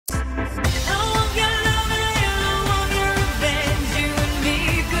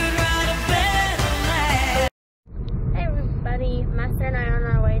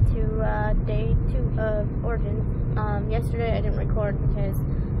record because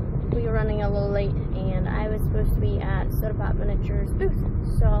we were running a little late and I was supposed to be at Soda Pop Miniatures booth,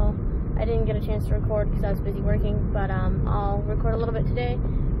 so I didn't get a chance to record because I was busy working, but I'll record a little bit today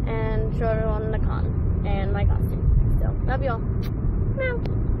and show everyone the con and my costume. So, love y'all. Meow.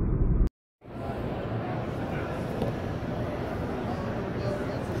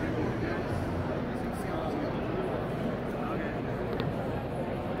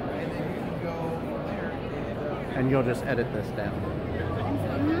 And you'll just edit this down,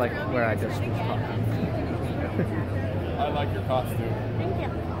 like where I just was talking. I like your costume. Thank you.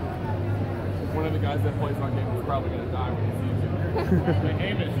 One of the guys that plays on games is probably going to die when he sees you.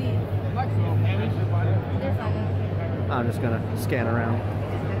 Hey, Hamish. Hamish. I'm just gonna scan around.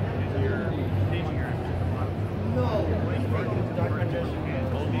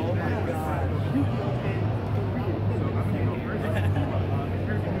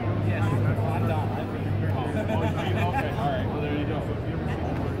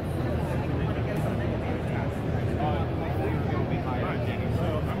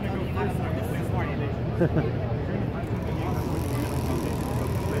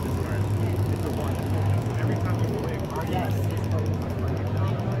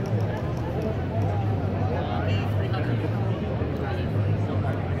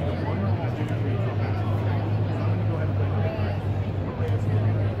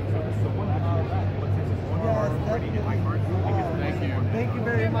 Thank you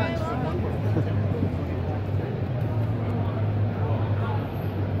very much.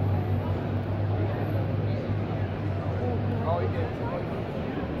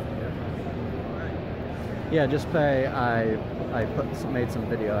 Yeah, just pay. I made some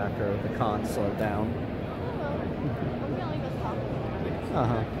video after the con slowed down.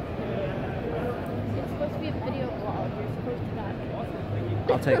 Uh-huh. It's supposed to be a video vlog. You're supposed to not.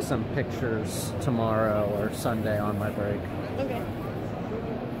 I'll take some pictures tomorrow or Sunday on my break. Okay.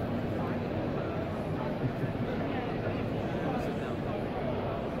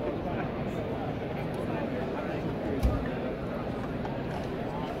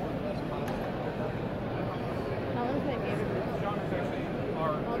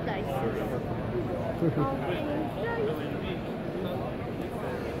 All dice.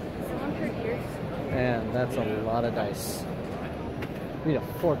 And that's a lot of dice. We need a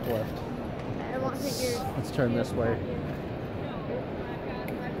forklift. I want figures. Let's turn this way.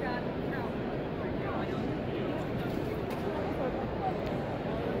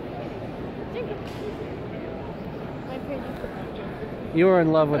 You were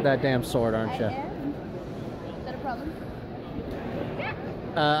in love with that damn sword, aren't you? I am. Is that a problem?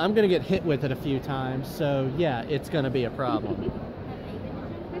 I'm gonna get hit with it a few times, so yeah, it's gonna be a problem.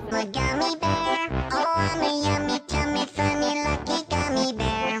 I'm a gummy bear, oh I'm a yummy, tummy, funny, lucky gummy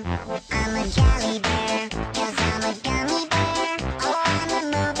bear. I'm a jolly bear, 'cause I'm a gummy bear. Oh I'm a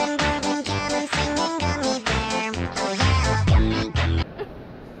moving, grooving, jamming, singing gummy bear. Oh yeah, gummy.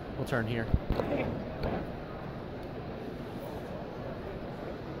 We'll turn here.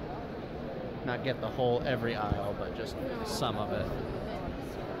 Not get the whole every aisle, but just some of it.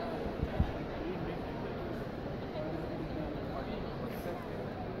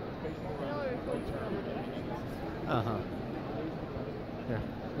 Uh-huh. Here,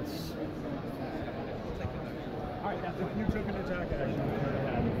 let's... Alright, that's if you took an attack action.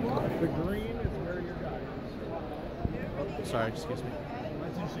 The green is where your guy is. Sorry, excuse me.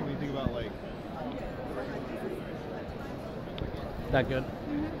 That's interesting when you think about, like... That good?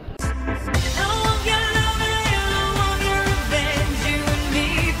 No